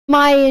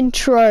My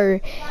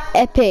intro,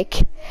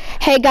 epic.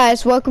 Hey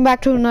guys, welcome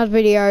back to another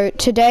video.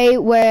 Today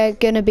we're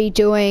gonna be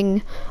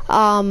doing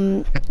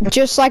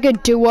just like a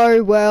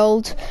duo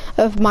world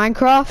of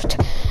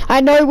Minecraft.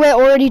 I know we're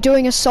already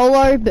doing a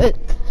solo, but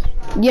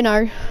you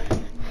know,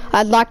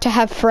 I'd like to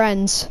have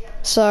friends.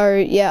 So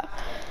yeah.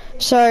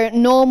 So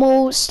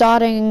normal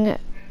starting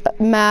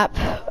map,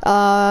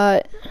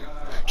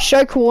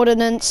 show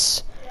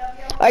coordinates.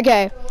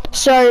 Okay,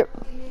 so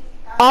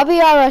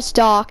RBRS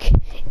Dark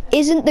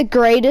isn't the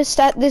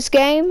greatest at this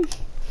game.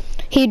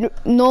 He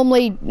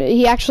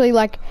actually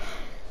like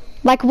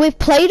we've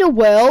played a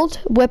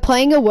world, we're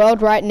playing a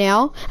world right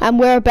now, and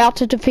we're about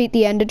to defeat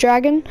the Ender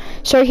Dragon.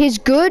 So he's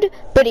good,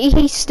 but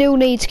he still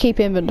needs keep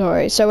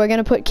inventory. So we're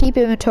gonna put keep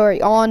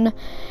inventory on.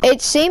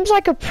 It seems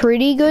like a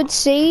pretty good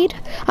seed.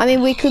 I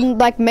mean, we could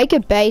like make a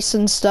base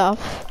and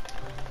stuff.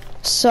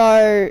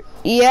 So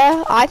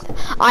yeah, I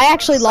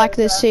actually like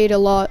this seed a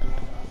lot.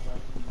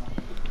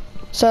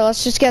 So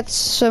let's just get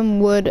some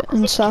wood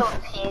and stuff.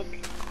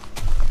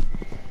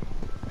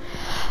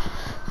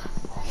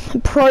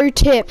 Pro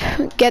tip,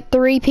 get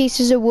 3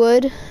 pieces of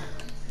wood.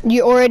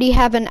 You already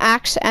have an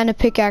axe and a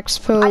pickaxe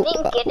for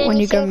when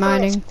you go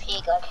mining.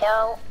 Pig. Like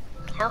how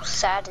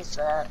sad is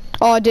that?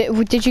 Oh,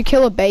 did you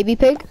kill a baby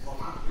pig?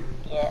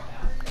 Yeah.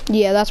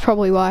 Yeah, that's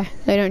probably why.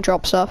 They don't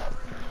drop stuff.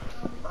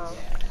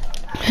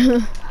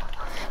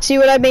 See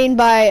what I mean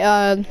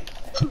by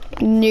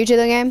new to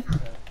the game?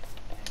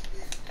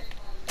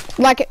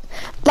 Like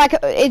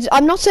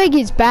I'm not saying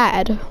he's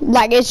bad.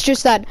 Like, it's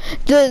just that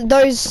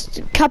those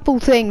couple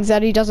things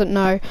that he doesn't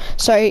know.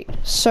 So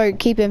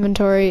keep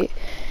inventory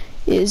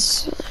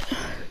is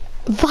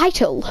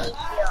vital.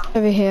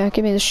 Over here,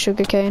 give me the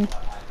sugarcane.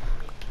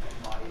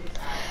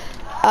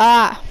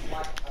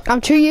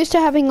 I'm too used to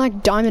having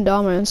like diamond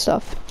armor and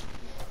stuff.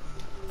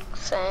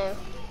 Same.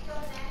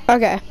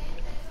 Okay.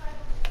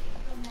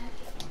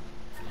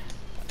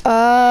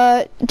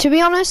 To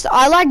be honest,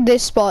 I like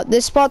this spot.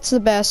 This spot's the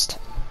best.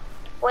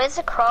 Where's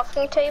the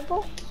crafting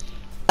table?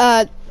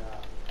 I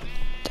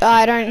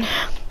don't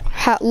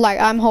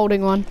I'm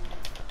holding one.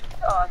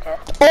 Oh, okay.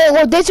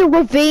 Oh, there's a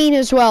ravine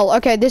as well.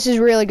 Okay, this is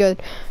really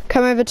good.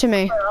 Come over to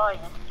me. Where are you?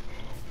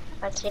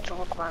 I just need to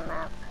look at my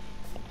map.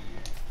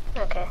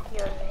 Okay,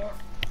 you're over here.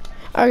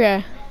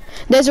 Okay.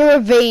 There's a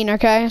ravine,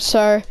 okay?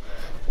 So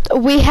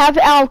we have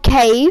our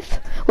cave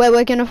where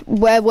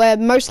we're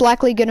most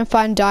likely gonna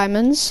find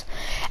diamonds,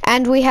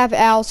 and we have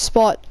our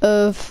spot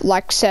of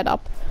like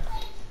setup.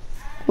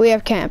 We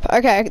have camp.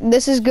 Okay,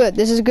 this is good.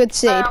 This is a good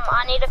seed.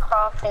 I need a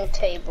crafting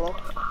table.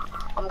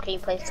 Can you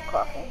place the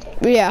crafting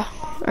table? Yeah.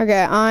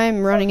 Okay,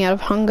 I'm running out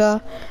of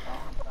hunger.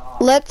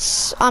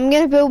 I'm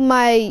gonna build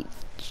my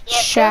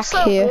shack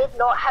so here. Weird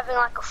not having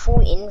like a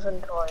full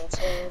inventory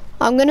too.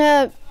 I'm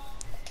gonna,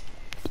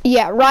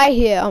 yeah, right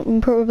here.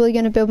 I'm probably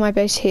gonna build my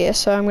base here.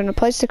 So I'm gonna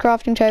place the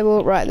crafting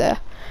table right there.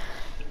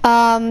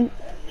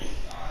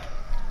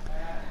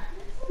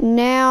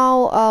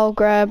 Now I'll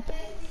grab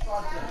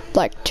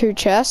like 2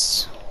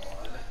 chests.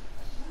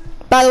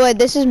 By the way,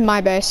 this is my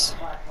base.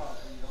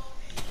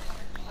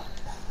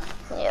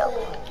 Yep.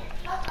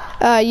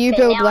 You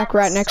build like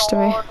right next to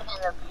me.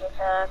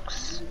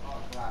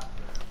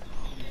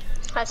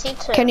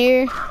 Can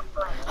you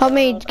help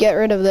me get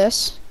rid of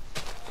this?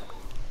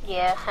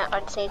 Yeah, I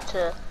just need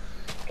to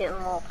get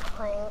more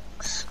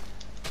planks.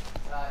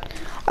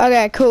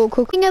 Okay, cool.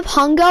 King of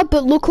hunger,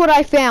 but look what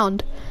I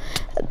found.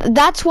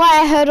 That's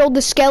why I heard all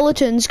the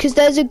skeletons, because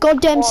there's a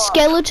goddamn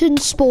skeleton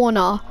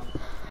spawner.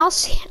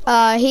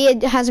 He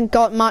hasn't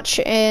got much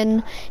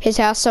in his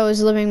house, so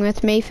he's living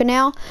with me for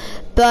now.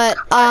 But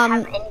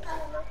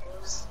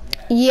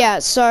yeah,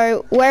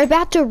 so we're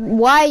about to.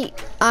 Why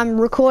I'm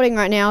recording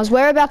right now is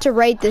we're about to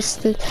raid this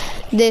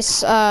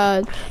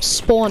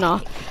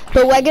spawner,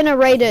 but we're gonna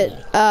raid it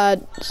we're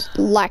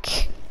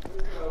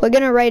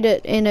gonna raid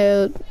it in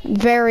a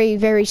very,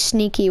 very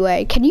sneaky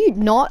way. Can you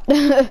not?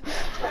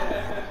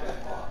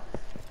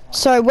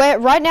 So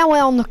right now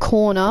we're on the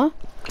corner.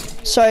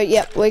 So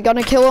yep, we're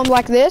gonna kill him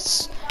like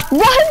this. Run!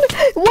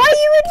 Why are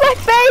you in my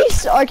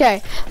face?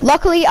 Okay,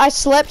 luckily I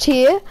slept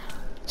here,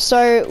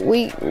 so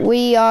we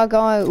are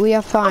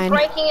fine.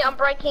 I'm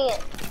breaking it.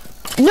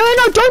 No,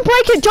 don't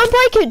break it! Don't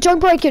break it! Don't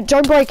break it!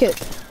 Don't break it!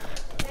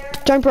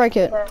 Don't break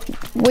it.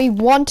 We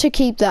want to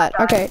keep that.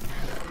 Okay,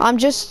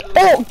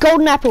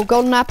 golden apple,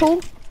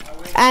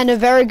 and a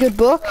very good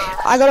book.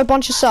 I got a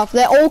bunch of stuff.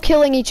 They're all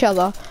killing each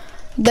other.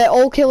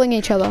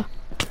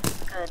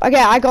 Okay,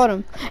 I got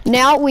him.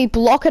 Now we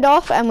block it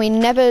off and we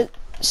never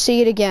see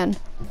it again.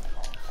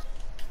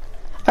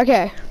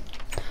 Okay.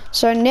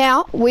 So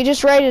now we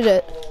just raided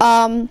it.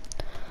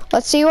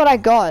 Let's see what I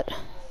got.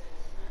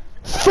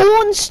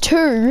 Thorns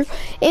 2,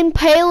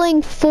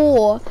 Impaling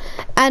 4,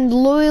 and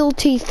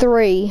Loyalty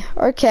 3.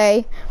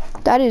 Okay.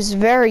 That is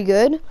very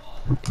good.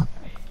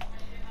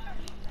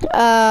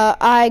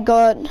 I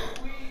got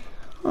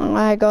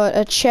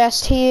a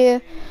chest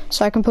here,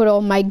 so I can put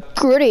all my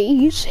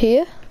goodies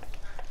here.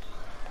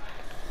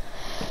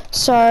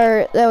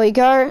 So there we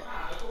go.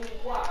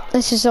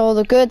 This is all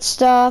the good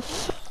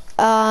stuff.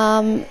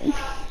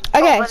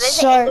 Okay, but there's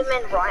so an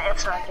Enderman right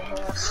outside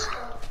the house.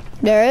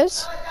 there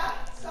is.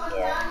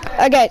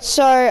 Yeah. Okay,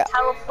 so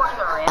Teleporting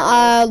around.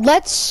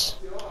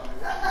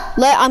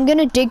 I'm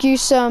gonna dig you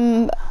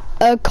some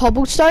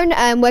cobblestone,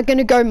 and we're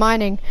gonna go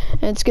mining,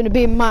 and it's gonna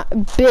be a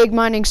big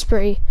mining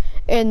spree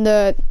in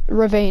the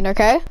ravine.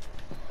 Okay.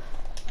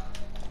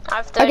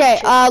 Okay.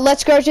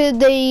 Let's go to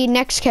the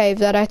next cave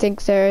that I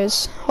think there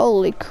is.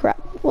 Holy crap!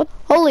 What?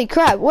 Holy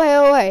crap!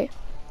 Wait.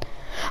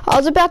 I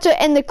was about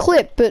to end the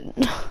clip, but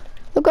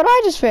look what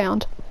I just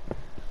found.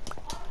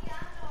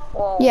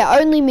 Whoa. Yeah,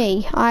 only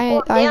me.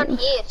 Down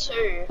here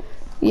too.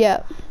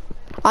 Yeah.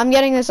 I'm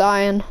getting this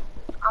iron.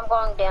 I'm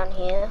going down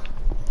here.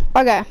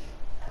 Okay.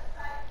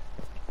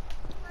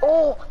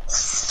 Oh,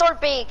 so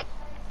big.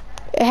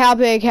 How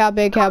big? Come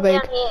down here. Come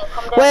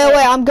down Wait, here.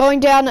 I'm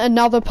going down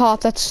another path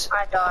that's...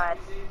 I died.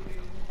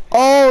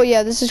 Oh,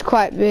 yeah, this is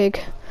quite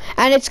big.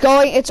 And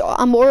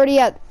I'm already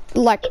at,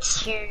 like...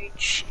 It's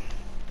huge.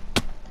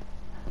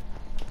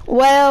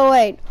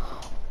 Wait.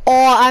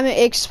 Oh, I'm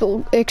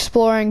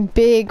exploring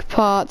big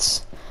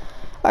parts.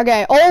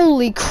 Okay,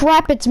 holy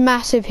crap, it's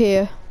massive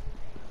here.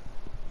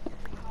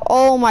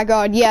 Oh my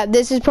god, yeah,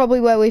 this is probably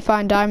where we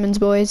find diamonds,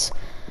 boys.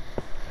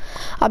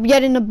 I'm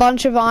getting a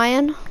bunch of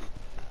iron.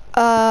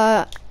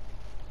 I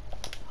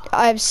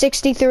have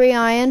 63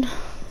 iron.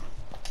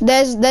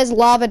 There's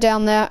lava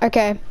down there.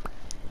 Okay.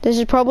 This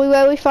is probably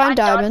where we find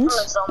diamonds. I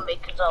died from a zombie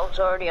because I was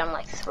already on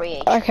like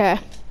 3 HP. Okay.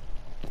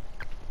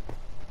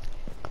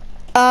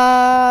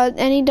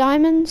 Any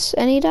diamonds?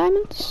 Any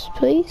diamonds,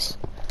 please?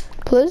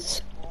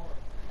 Please?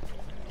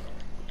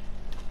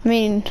 I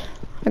mean,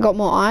 I got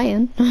more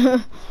iron.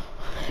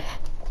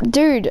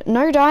 Dude,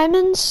 no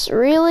diamonds?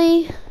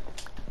 Really?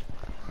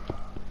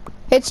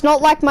 It's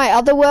not like my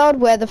other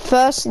world where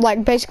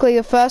basically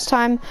the first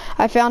time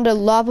I found a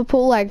lava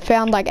pool, I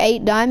found like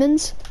 8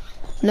 diamonds.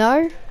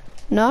 No.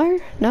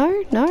 Holy!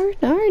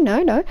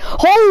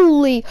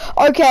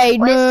 Okay,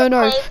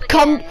 no.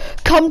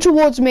 Come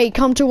towards me.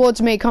 Come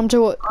towards me.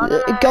 Go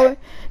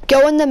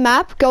in the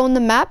map. Go in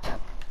the map.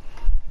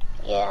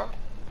 Yeah.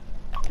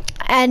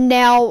 And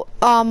now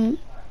come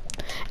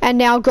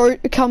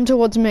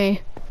towards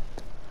me.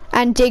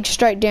 And dig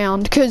straight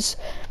down, cause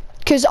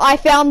I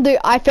found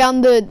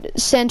the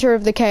center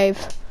of the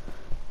cave.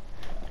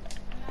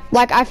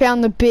 Like I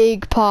found the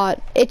big part.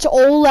 It's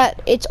all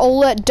at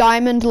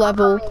diamond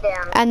level,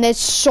 and there's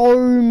so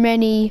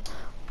many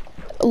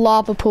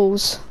lava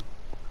pools.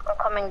 I'm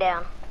coming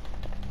down.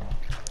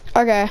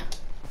 Okay.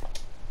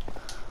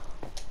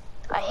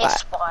 I hit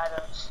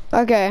spiders.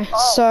 Okay,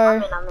 Oh,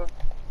 so I'm in.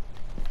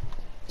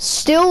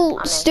 still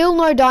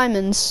no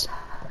diamonds.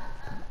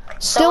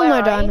 Still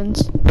no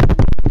diamonds.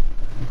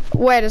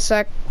 Wait a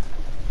sec.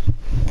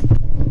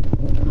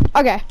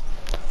 Okay,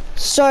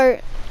 so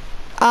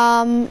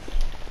I'm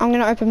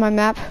gonna open my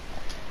map.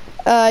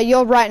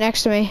 You're right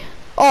next to me.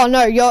 Oh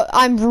no,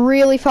 I'm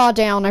really far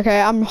down. Okay,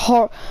 I'm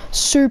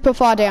super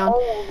far down.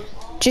 Oh.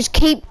 Just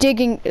keep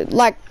digging.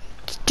 Like,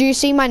 do you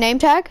see my name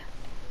tag?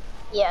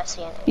 Yeah, I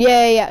see it.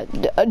 Yeah.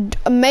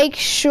 Make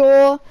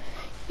sure.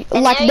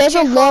 And like, there's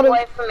a lot of.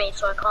 Away from me,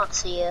 so I can't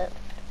see it.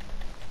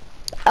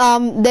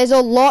 There's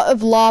a lot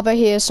of lava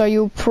here, so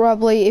you'll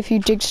probably, if you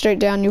dig straight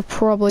down, you'll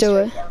probably do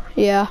it.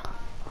 Yeah.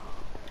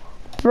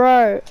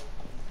 Bro,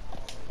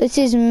 this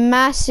is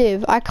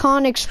massive. I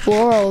can't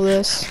explore all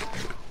this.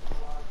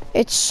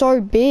 It's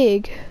so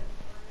big.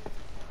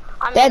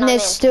 And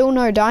there's still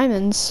no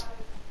diamonds.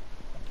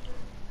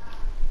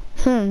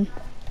 So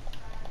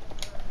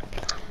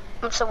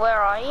where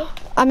are you?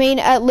 I mean,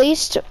 at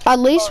least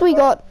we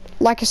got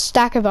like a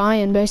stack of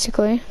iron,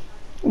 basically.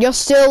 You're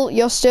still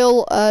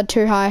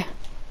too high.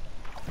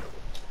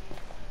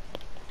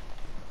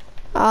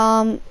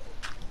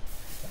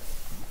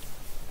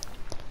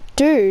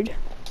 Dude,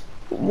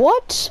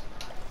 what?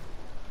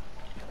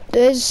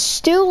 There's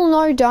still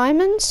no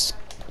diamonds?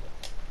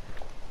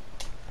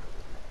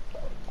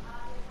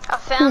 I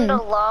found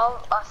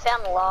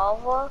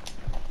lava.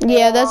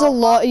 Yeah, there's a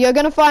lot. You're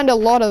gonna find a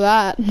lot of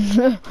that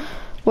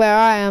where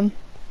I am.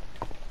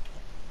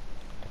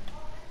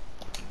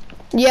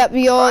 Yep,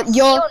 you're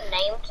your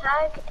name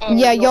tag. And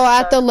yeah, you're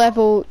at the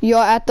level.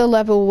 You're at the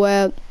level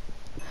where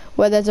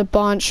there's a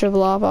bunch of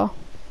lava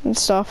and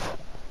stuff.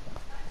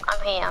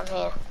 I'm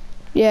here.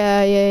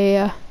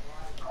 Yeah.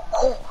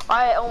 Oh,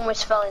 I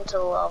almost fell into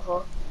the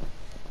lava.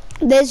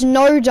 There's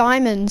no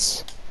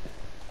diamonds.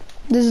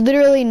 There's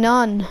literally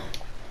none.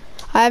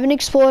 I haven't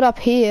explored up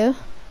here.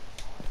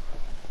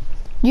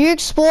 You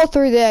explore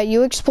through there.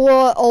 You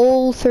explore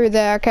all through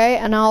there, okay?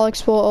 And I'll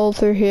explore all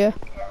through here.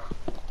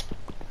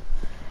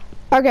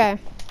 Okay.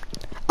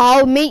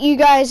 I'll meet you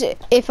guys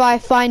if I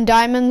find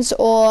diamonds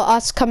or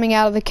us coming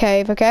out of the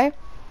cave, okay?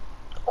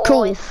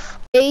 Cool.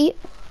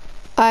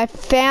 I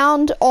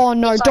found, oh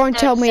no, don't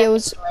tell me it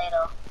was,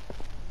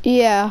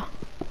 yeah.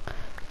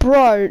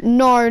 Bro,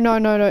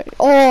 no.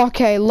 Oh,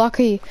 okay,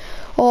 lucky.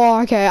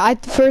 Oh, okay,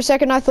 for a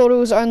second I thought it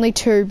was only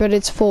 2, but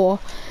it's 4.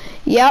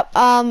 Yep,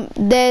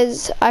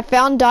 I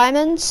found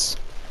diamonds.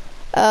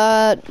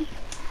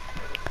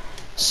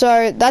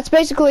 So that's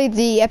basically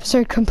the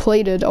episode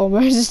completed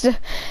almost.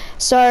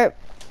 So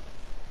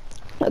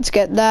let's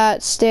get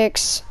that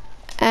sticks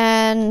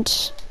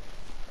and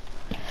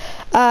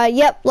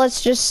yep,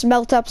 let's just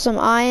smelt up some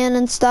iron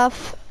and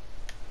stuff.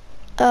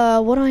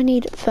 What do I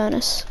need?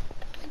 Furnace.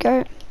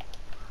 Go.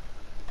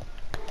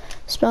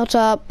 Smelt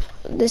up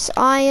this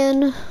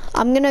iron.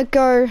 I'm gonna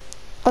go,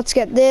 let's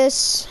get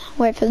this,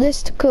 wait for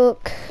this to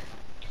cook.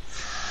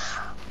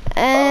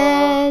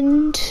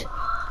 And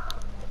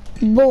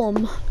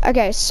boom.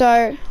 Okay,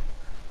 so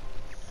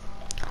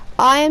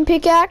iron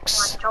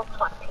pickaxe.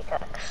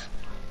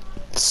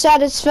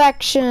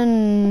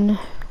 Satisfaction.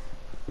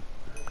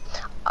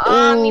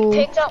 You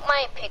picked up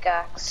my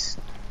pickaxe.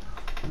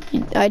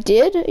 I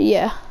did?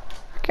 Yeah.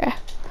 Okay.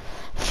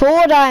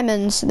 4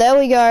 diamonds. There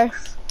we go.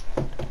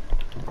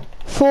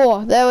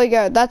 4. There we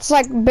go. That's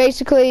like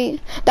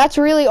basically, that's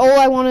really all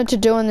I wanted to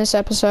do in this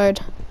episode.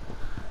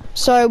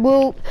 So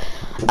we'll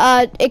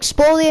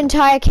explore the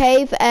entire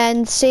cave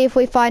and see if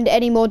we find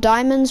any more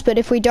diamonds, but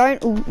if we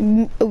don't,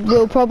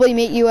 we'll probably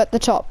meet you at the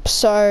top.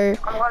 So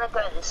I'm gonna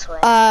go this way.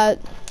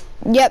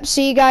 Yep,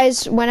 see you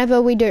guys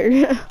whenever we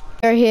do.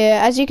 Here,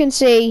 as you can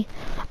see,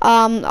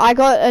 I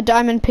got a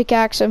diamond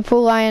pickaxe and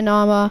full iron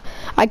armor.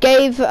 I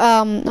gave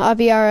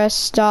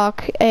RVRS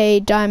Dark a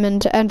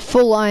diamond and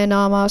full iron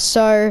armor,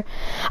 so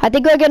I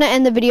think we're gonna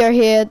end the video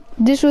here.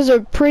 This was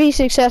a pretty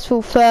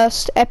successful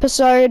first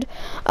episode,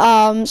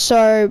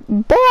 so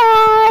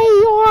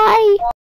bye!